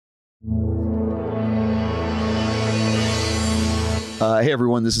Hey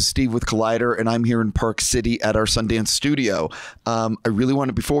everyone, this is Steve with Collider, and I'm here in Park City at our Sundance studio. I really want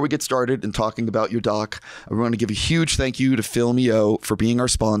to, before we get started and talking about your doc, I want to give a huge thank you to Filmio for being our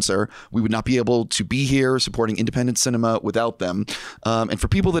sponsor. We would not be able to be here supporting independent cinema without them. And for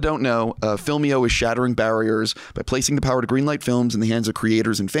people that don't know, Filmio is shattering barriers by placing the power to greenlight films in the hands of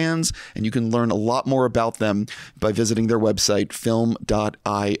creators and fans, and you can learn a lot more about them by visiting their website,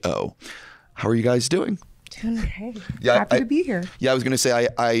 film.io. How are you guys doing? Doing great. Yeah, Happy to be here. Yeah, I was going to say,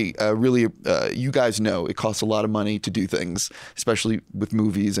 I really, you guys know it costs a lot of money to do things, especially with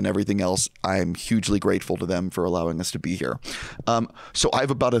movies and everything else. I'm hugely grateful to them for allowing us to be here. So I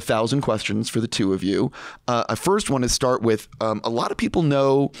have about 1,000 questions for the two of you. I first want to start with, a lot of people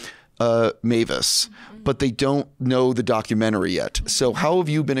know Mavis, but they don't know the documentary yet. So how have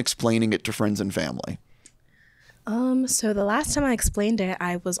you been explaining it to friends and family? So the last time I explained it,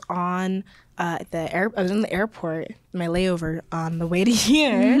 I was on I was in the airport, my layover on the way to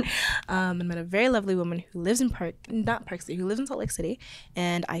here, and met a very lovely woman who lives in who lives in Salt Lake City,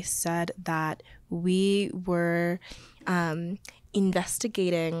 and I said that we were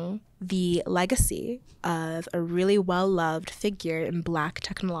investigating the legacy of a really well-loved figure in Black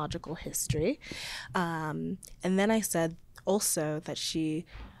technological history, and then I said also that she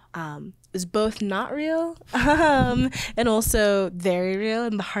is both not real and also very real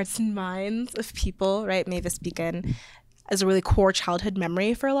in the hearts and minds of people, right? Mavis Beacon is a really core childhood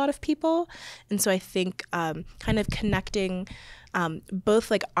memory for a lot of people. And so I think kind of connecting both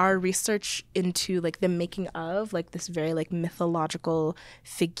like our research into like the making of like this very like mythological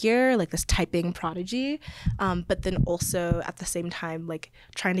figure, like this typing prodigy, but then also at the same time like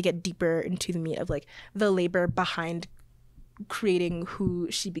trying to get deeper into the meat of like the labor behind creating who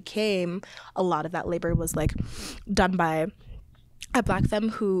she became. A lot of that labor was like done by a Black femme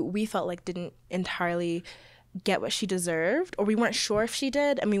who we felt like didn't entirely get what she deserved, or we weren't sure if she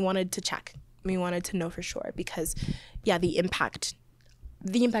did, and we wanted to check. We wanted to know for sure because, yeah, the impact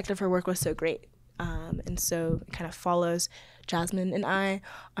of her work was so great. And so it kind of follows Jazmin and I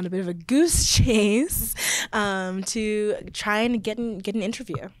on a bit of a goose chase to try and get an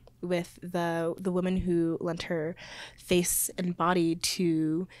interview with the woman who lent her face and body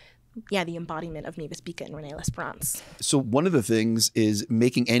to, the embodiment of Mavis Beacon, Renee L'esperance. So one of the things is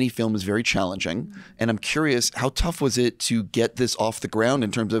making any film is very challenging. And I'm curious, how tough was it to get this off the ground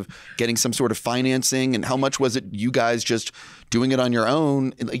in terms of getting some sort of financing? And how much was it you guys just doing it on your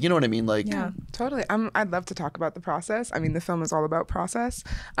own? You know what I mean? Like, yeah, totally. I'd love to talk about the process. I mean, the film is all about process.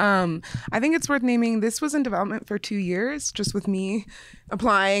 I think it's worth naming this was in development for 2 years, just with me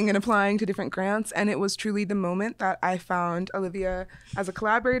applying to different grants. And it was truly the moment that I found Olivia as a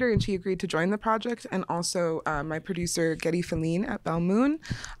collaborator, and she agreed to join the project, and also my producer, Getty Feline at Bell Moon.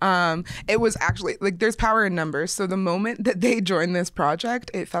 It was actually, like, there's power in numbers. So the moment that they joined this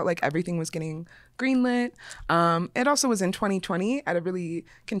project, it felt like everything was getting greenlit. It also was in 2020 at a really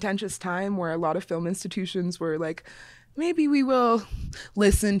contentious time where a lot of film institutions were like, maybe we will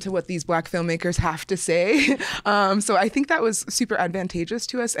listen to what these Black filmmakers have to say. So I think that was super advantageous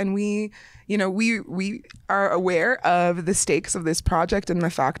to us. And we are aware of the stakes of this project and the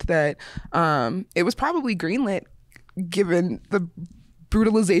fact that it was probably greenlit given the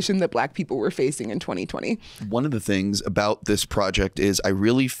brutalization that Black people were facing in 2020. One of the things about this project is I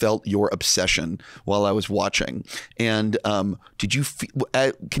really felt your obsession while I was watching. And did you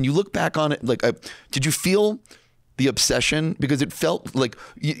can you look back on it? Like, did you feel the obsession? Because it felt like,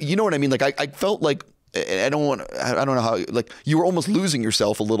 you know what I mean? Like, I felt like, I don't know how, like, you were almost losing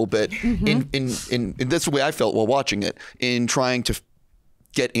yourself a little bit in that's the way I felt while watching it, in trying to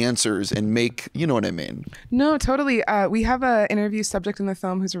get answers and make, you know what I mean? No, totally. We have an interview subject in the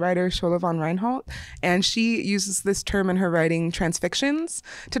film who's a writer, Shola von Reinhold, and she uses this term in her writing, transfictions,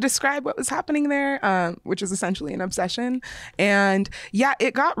 to describe what was happening there, which is essentially an obsession. And yeah,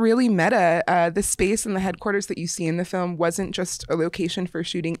 it got really meta. The space and the headquarters that you see in the film wasn't just a location for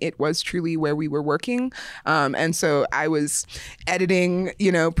shooting, it was truly where we were working. And so I was editing,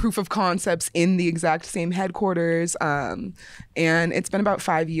 proof of concepts in the exact same headquarters. And it's been about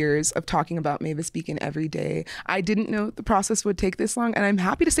 5 years of talking about Mavis Beacon every day. I didn't know the process would take this long, and I'm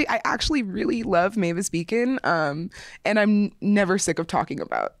happy to say I actually really love Mavis Beacon, and I'm never sick of talking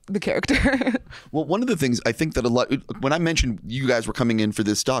about the character. Well, one of the things I think that when I mentioned you guys were coming in for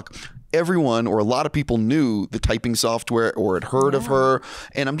this doc, everyone or a lot of people knew the typing software or had heard of her,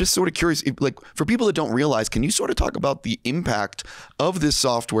 and I'm just sort of curious, like, for people that don't realize, can you sort of talk about the impact of this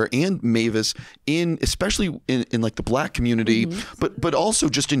software and Mavis especially in like the Black community, but also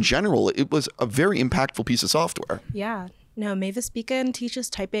just in general? It was a very impactful piece of software. Yeah, No, Mavis Beacon Teaches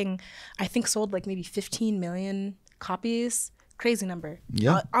Typing, I think sold like maybe 15 million copies. Crazy number.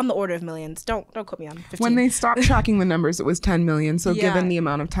 Yeah. On the order of millions. Don't quote me on 15. When they stopped tracking the numbers, it was 10 million. So given the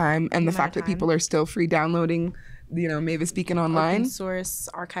amount of time and the fact that people are still free downloading, Mavis Beacon online. Open source,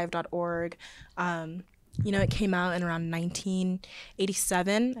 archive.org. It came out in around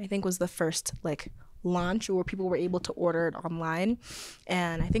 1987, I think was the first launch where people were able to order it online.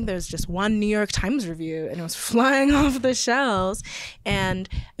 And I think there was just one New York Times review and it was flying off the shelves. And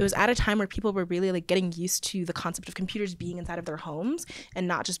it was at a time where people were really getting used to the concept of computers being inside of their homes and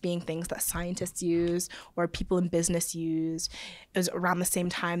not just being things that scientists use or people in business use. It was around the same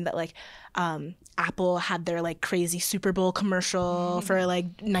time that Apple had their crazy Super Bowl commercial for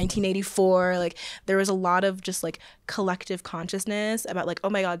 1984. There was a lot of just collective consciousness about oh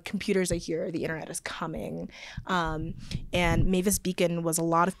my God, computers are here, the internet is coming. And Mavis Beacon was a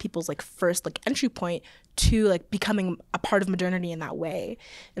lot of people's first entry point to becoming a part of modernity in that way.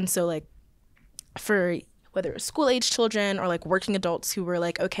 And so for whether it was school-age children or working adults who were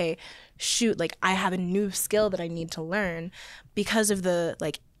okay, shoot, I have a new skill that I need to learn because of the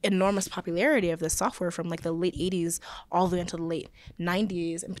enormous popularity of this software from the late 80s all the way into the late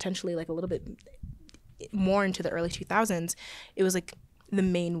 90s and potentially a little bit more into the early 2000s. It was the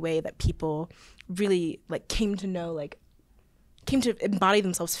main way that people really came to embody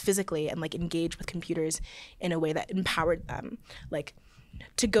themselves physically and engage with computers in a way that empowered them,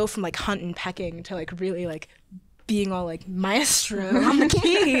 to go from hunt and pecking to really being all maestro on the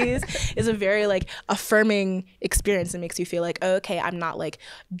keys is a very affirming experience that makes you feel oh, okay, I'm not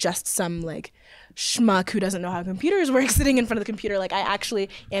just some schmuck who doesn't know how computers work sitting in front of the computer. I actually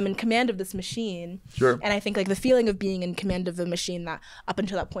am in command of this machine. Sure. And I think the feeling of being in command of a machine that up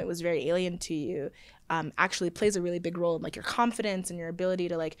until that point was very alien to you actually plays a really big role in your confidence and your ability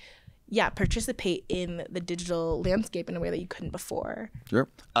to participate in the digital landscape in a way that you couldn't before. Sure.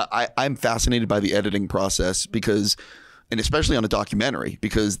 I'm fascinated by the editing process because, and especially on a documentary,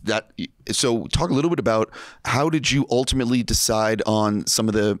 so talk a little bit about how did you ultimately decide on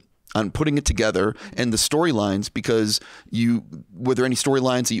on putting it together and the storylines, because were there any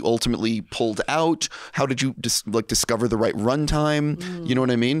storylines that you ultimately pulled out? How did you discover the right runtime? You know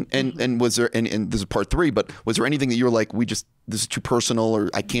what I mean? And was there, and this is part 3, but was there anything that you were this is too personal or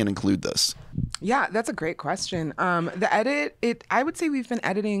I can't include this? Yeah, that's a great question. The edit, I would say we've been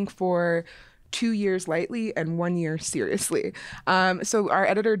editing for 2 years lightly and 1 year seriously. So our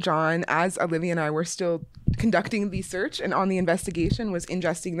editor, John, as Olivia and I were still conducting the search and on the investigation, was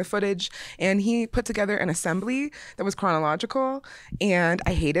ingesting the footage, and he put together an assembly that was chronological, and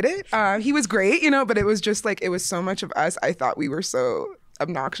I hated it. He was great, but it was just it was so much of us. I thought we were so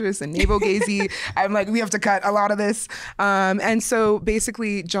obnoxious and navel-gazy. I'm we have to cut a lot of this. And so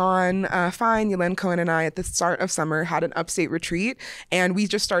basically John Fine, Yelen Cohen, and I at the start of summer had an upstate retreat, and we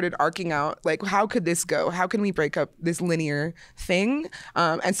just started arcing out how could this go? How can we break up this linear thing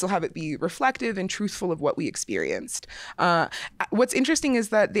and still have it be reflective and truthful of what we experienced? What's interesting is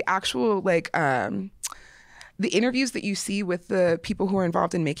that the actual the interviews that you see with the people who are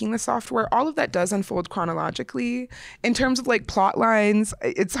involved in making the software, all of that does unfold chronologically. In terms of plot lines,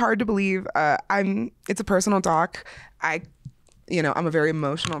 it's hard to believe. It's a personal doc. I'm a very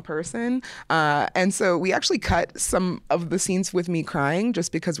emotional person. And so we actually cut some of the scenes with me crying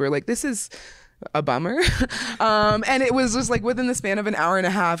just because we're this is a bummer. And it was just within the span of an hour and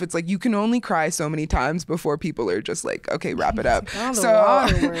a half, it's you can only cry so many times before people are just okay, wrap it up. So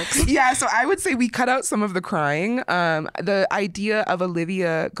yeah, so I would say we cut out some of the crying. The idea of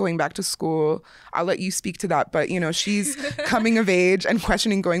Olivia going back to school, I'll let you speak to that, but she's coming of age and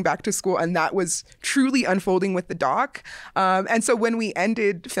questioning going back to school, and that was truly unfolding with the doc. And so when we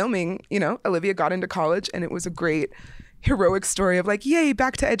ended filming, Olivia got into college, and it was a great heroic story of yay,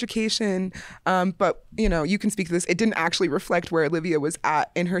 back to education. But you can speak to this. It didn't actually reflect where Olivia was at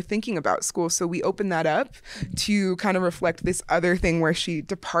in her thinking about school. So we opened that up to kind of reflect this other thing where she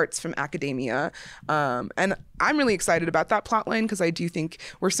departs from academia. And I'm really excited about that plot line because I do think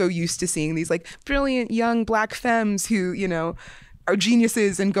we're so used to seeing these brilliant young Black femmes who, are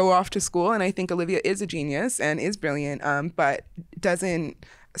geniuses and go off to school. And I think Olivia is a genius and is brilliant, but doesn't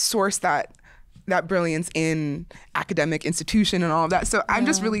source that brilliance in academic institution and all of that. So I'm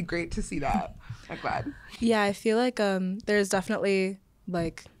just really great to see that. I'm glad. Yeah, I feel there's definitely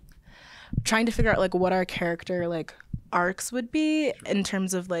trying to figure out what our character arcs would be in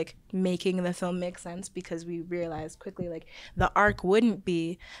terms of like making the film make sense, because we realized quickly like the arc wouldn't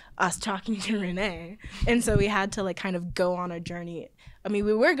be us talking to Renee, and so we had to like kind of go on a journey. I mean,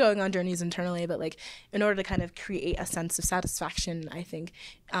 we were going on journeys internally, but like in order to kind of create a sense of satisfaction, I think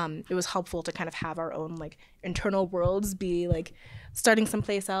it was helpful to kind of have our own like internal worlds be like starting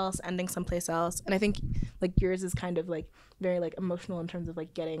someplace else, ending someplace else. And I think like yours is kind of like very like emotional in terms of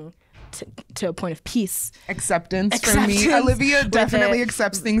like getting to a point of peace. Acceptance for me. Olivia definitely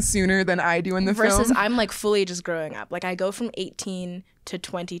accepts things sooner than I do in the versus film. I'm like fully just growing up. Like I go from 18 to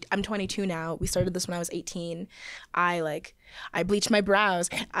 20. I'm 22 now. We started this when I was 18. I bleached my brows.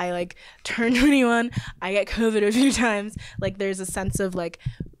 I like turned 21. I get COVID a few times. Like there's a sense of like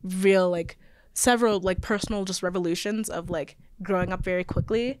real like several like personal just revolutions of like growing up very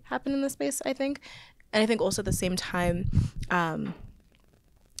quickly happen in this space, I think. And I think also at the same time,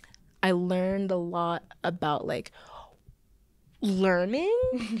 I learned a lot about like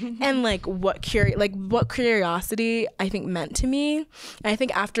learning and like what curiosity I think meant to me. And I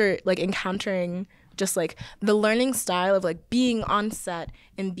think after like encountering just like the learning style of like being on set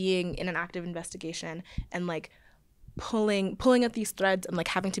and being in an active investigation and like pulling at these threads and like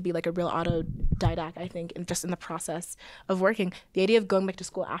having to be like a real autodidact, I think, and just in the process of working, the idea of going back to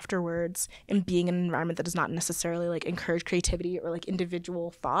school afterwards and being in an environment that does not necessarily like encourage creativity or like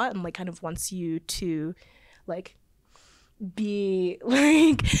individual thought and like kind of wants you to like be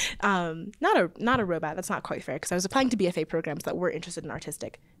like not a robot. That's not quite fair, because I was applying to BFA programs that were interested in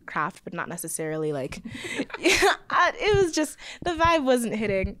artistic craft but not necessarily like it was just the vibe wasn't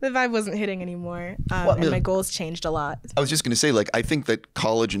hitting anymore. And my goals changed a lot. I was just going to say, like, I think that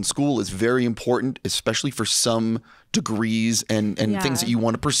college and school is very important, especially for some degrees and things that you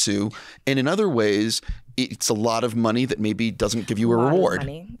want to pursue, and in other ways it's a lot of money that maybe doesn't give you a reward.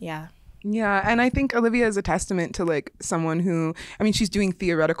 Yeah, and I think Olivia is a testament to like someone who, I mean, she's doing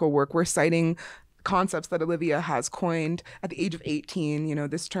theoretical work. We're citing concepts that Olivia has coined at the age of 18, you know,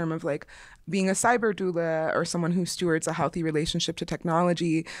 this term of like being a cyber doula or someone who stewards a healthy relationship to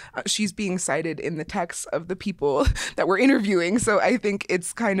technology. She's being cited in the texts of the people that we're interviewing. So I think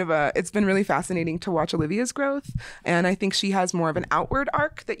it's it's been really fascinating to watch Olivia's growth. And I think she has more of an outward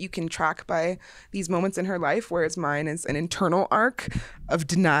arc that you can track by these moments in her life, whereas mine is an internal arc of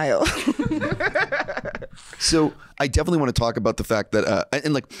denial. So I definitely want to talk about the fact that,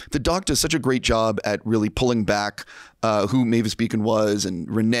 and like the doc does such a great job at really pulling back who Mavis Beacon was and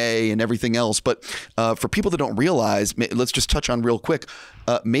Renee and everything else. But for people that don't realize, let's just touch on real quick.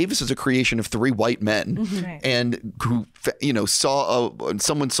 Mavis is a creation of 3 white men, right, and who, you know,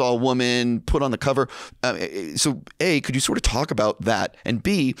 someone saw a woman put on the cover. So A, could you sort of talk about that? And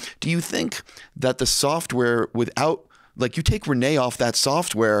B, do you think that the software without, like, you take Renee off that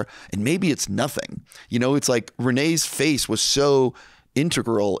software and maybe it's nothing, you know, it's like Renee's face was so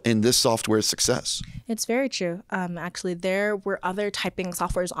integral in this software's success. It's very true. Actually, there were other typing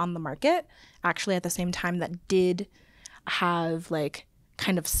softwares on the market actually at the same time that did have like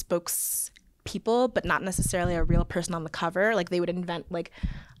kind of spokespeople, but not necessarily a real person on the cover. Like they would invent like,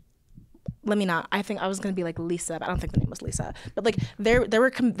 I think I was going to be like Lisa, but I don't think the name was Lisa. But like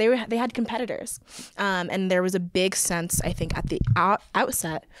they had competitors. And there was a big sense, I think, at the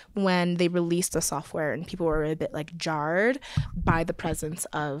outset when they released the software, and people were a bit like jarred by the presence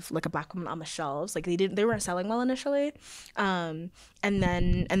of like a Black woman on the shelves. Like they weren't selling well initially. And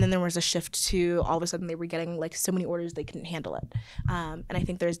then there was a shift to all of a sudden they were getting like so many orders they couldn't handle it. And I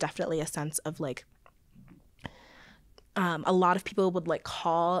think there's definitely a sense of like, a lot of people would like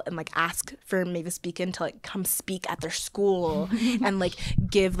call and like ask for Mavis Beacon to like come speak at their school and like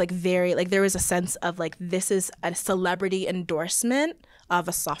give like very like there was a sense of like this is a celebrity endorsement of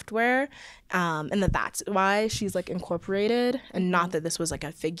a software, and that's why she's like incorporated, and not that this was like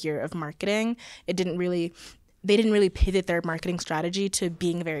a figure of marketing. They didn't really pivot their marketing strategy to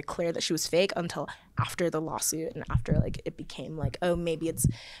being very clear that she was fake until after the lawsuit and after like it became like, oh, maybe it's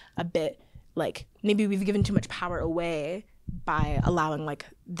a bit like maybe we've given too much power away by allowing like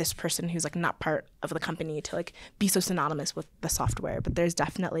this person who's like not part of the company to like be so synonymous with the software. But there's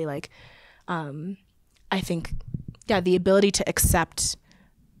definitely like I think the ability to accept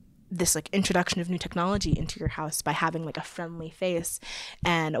this like introduction of new technology into your house by having like a friendly face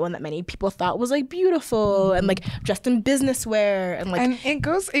and one that many people thought was like beautiful and like dressed in business wear and like, and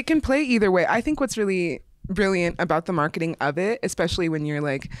it can play either way. I think what's really brilliant about the marketing of it, especially when you're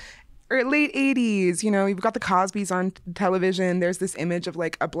like or late 80s, you know, you've got the Cosbys on television. There's this image of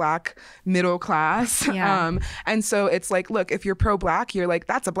like a Black middle class. Yeah. And so it's like, look, if you're pro-Black, you're like,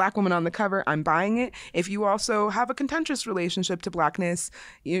 that's a Black woman on the cover, I'm buying it. If you also have a contentious relationship to Blackness,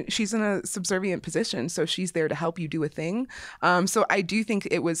 she's in a subservient position, so she's there to help you do a thing. So I do think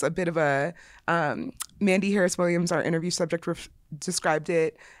it was a bit of a, Mandy Harris Williams, our interview subject, described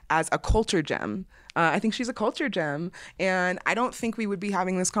it as a culture gem. I think she's a culture gem, and I don't think we would be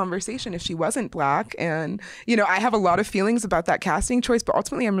having this conversation if she wasn't Black. And, you know, I have a lot of feelings about that casting choice, but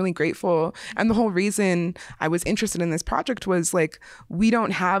ultimately I'm really grateful. And the whole reason I was interested in this project was like, we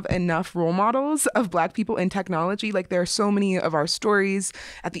don't have enough role models of Black people in technology. Like, there are so many of our stories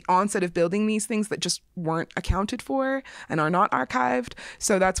at the onset of building these things that just weren't accounted for and are not archived.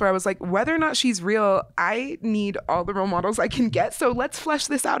 So that's where I was like, whether or not she's real, I need all the role models I can get. So let's flesh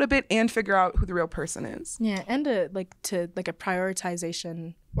this out a bit and figure out who the real person is. Yeah, and to a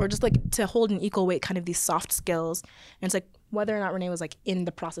prioritization, or just like to hold in equal weight kind of these soft skills. And it's like whether or not Renee was like in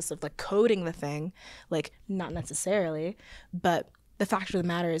the process of like coding the thing, like not necessarily, but the fact of the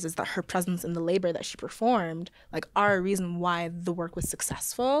matter is that her presence and the labor that she performed like are a reason why the work was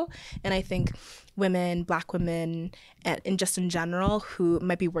successful. And I think women, Black women, and just in general who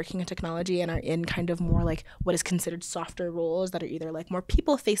might be working in technology and are in kind of more like what is considered softer roles that are either like more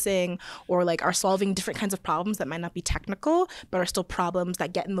people facing or like are solving different kinds of problems that might not be technical but are still problems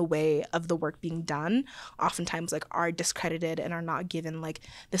that get in the way of the work being done, oftentimes like are discredited and are not given like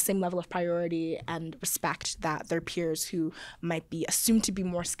the same level of priority and respect that their peers who might be assumed to be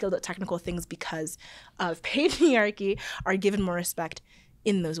more skilled at technical things because of patriarchy are given more respect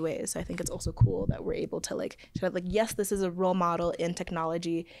in those ways. So I think it's also cool that we're able to like yes, this is a role model in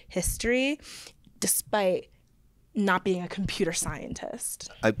technology history, despite not being a computer scientist.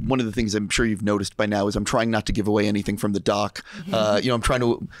 One of the things I'm sure you've noticed by now is I'm trying not to give away anything from the doc. I'm trying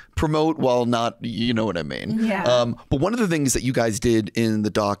to promote while not, you know what I mean. Yeah. But one of the things that you guys did in the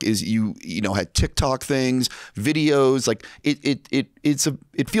doc is you had TikTok things, videos, like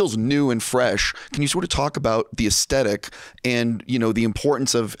it feels new and fresh. Can you sort of talk about the aesthetic and, the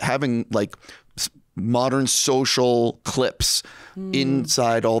importance of having like modern social clips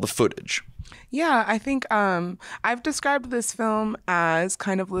inside all the footage? Yeah, I think I've described this film as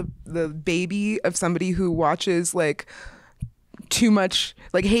kind of the baby of somebody who watches like too much,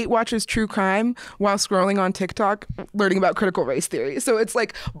 like hate watches true crime while scrolling on TikTok, learning about critical race theory. So it's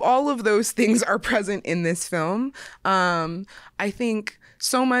like all of those things are present in this film. I think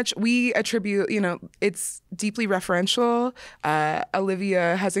so much we attribute, it's deeply referential.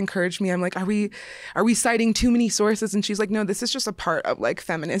 Olivia has encouraged me. I'm like, are we citing too many sources? And she's like, no, this is just a part of like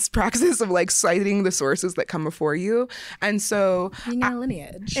feminist praxis of like citing the sources that come before you. And so being a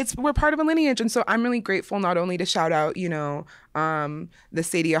lineage. We're part of a lineage. And so I'm really grateful not only to shout out, the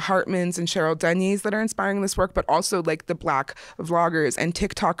Sadia Hartmans and Cheryl Dunye's that are inspiring this work, but also like the Black vloggers and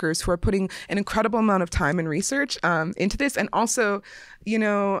TikTokers who are putting an incredible amount of time and research into this. And also,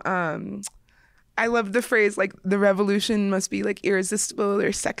 I love the phrase like the revolution must be like irresistible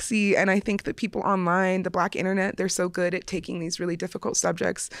or sexy. And I think that people online, the Black internet, they're so good at taking these really difficult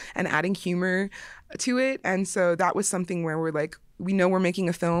subjects and adding humor to it. And so that was something where we're like, we know we're making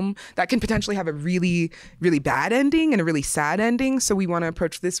a film that can potentially have a really, really bad ending and a really sad ending. So we want to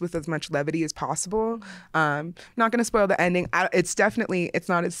approach this with as much levity as possible. Not going to spoil the ending. It's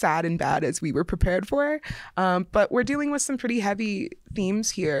not as sad and bad as we were prepared for. But we're dealing with some pretty heavy themes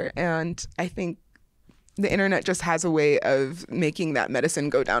here. And I think the internet just has a way of making that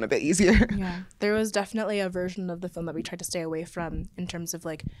medicine go down a bit easier. Yeah, there was definitely a version of the film that we tried to stay away from in terms of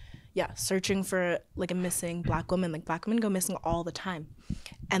like, searching for like a missing Black woman. Like Black women go missing all the time,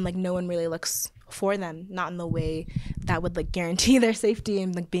 and like no one really looks for them, not in the way that would like guarantee their safety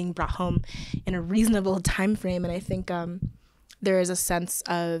and like being brought home in a reasonable time frame. And I think there is a sense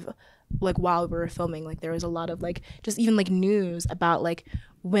of like while we were filming, like there was a lot of like just even like news about like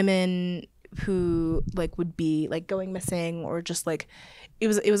women who like would be like going missing, or just like it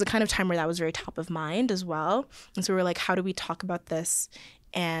was a kind of time where that was very top of mind as well. And so we were like, how do we talk about this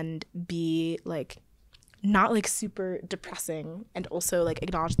and be like not like super depressing, and also like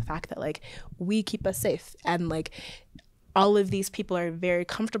acknowledge the fact that like we keep us safe, and like all of these people are very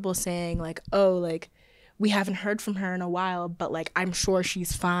comfortable saying like, oh, like we haven't heard from her in a while, but like I'm sure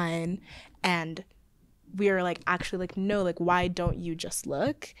she's fine. And we are like, actually like, no, like why don't you just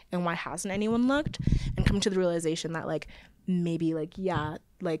look, and why hasn't anyone looked, and come to the realization that like maybe like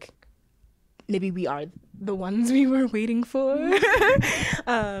maybe we are the ones we were waiting for.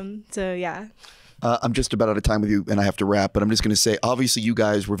 So yeah. I'm just about out of time with you and I have to wrap, but I'm just going to say, obviously you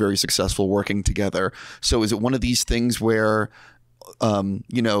guys were very successful working together. So is it one of these things where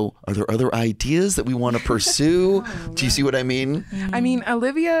you know, are there other ideas that we want to pursue? Do you see what I mean? I mean,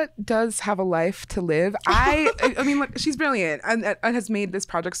 Olivia does have a life to live. I mean, look, she's brilliant and has made this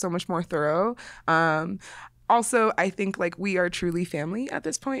project so much more thorough. Also, I think like we are truly family at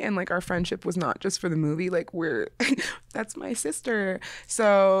this point, and like our friendship was not just for the movie. Like that's my sister.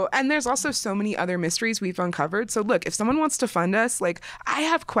 So, and there's also so many other mysteries we've uncovered. So look, if someone wants to fund us, like I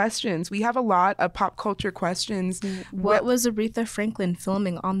have questions. We have a lot of pop culture questions. What was Aretha Franklin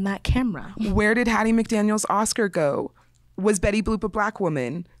filming on that camera? Where did Hattie McDaniel's Oscar go? Was Betty Bloop a black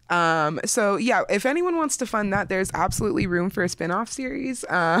woman? So yeah, if anyone wants to fund that, there's absolutely room for a spin-off series.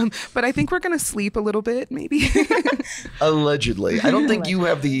 But I think we're going to sleep a little bit, maybe. Allegedly. I don't think you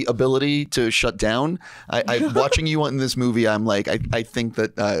have the ability to shut down. I watching you in this movie, I'm like, I think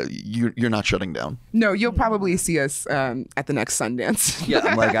that you're not shutting down. No, you'll probably see us at the next Sundance. Yeah,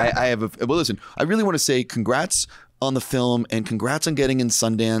 I'm like, I have well, listen, I really want to say congrats on the film and congrats on getting in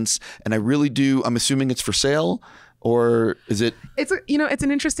Sundance. And I really do. I'm assuming it's for sale. Or is it? It's it's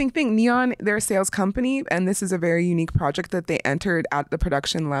an interesting thing. Neon, they're a sales company, and this is a very unique project that they entered at the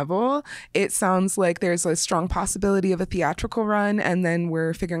production level. It sounds like there's a strong possibility of a theatrical run, and then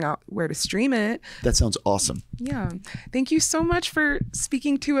we're figuring out where to stream it. That sounds awesome. Yeah. Thank you so much for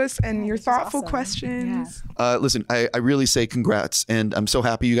speaking to us and your thoughtful questions. Yeah. Listen, I really say congrats, and I'm so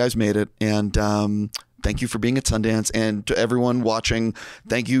happy you guys made it. And thank you for being at Sundance, and to everyone watching,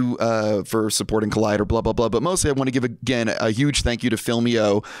 thank you for supporting Collider, blah, blah, blah. But mostly I want to give, again, a huge thank you to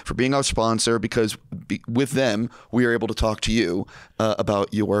Filmio for being our sponsor, because with them, we are able to talk to you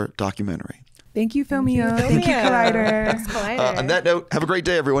about your documentary. Thank you, Filmio. Thank you, Collider. Thanks, Collider. On that note, have a great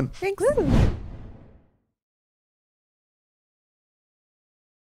day, everyone. Thanks.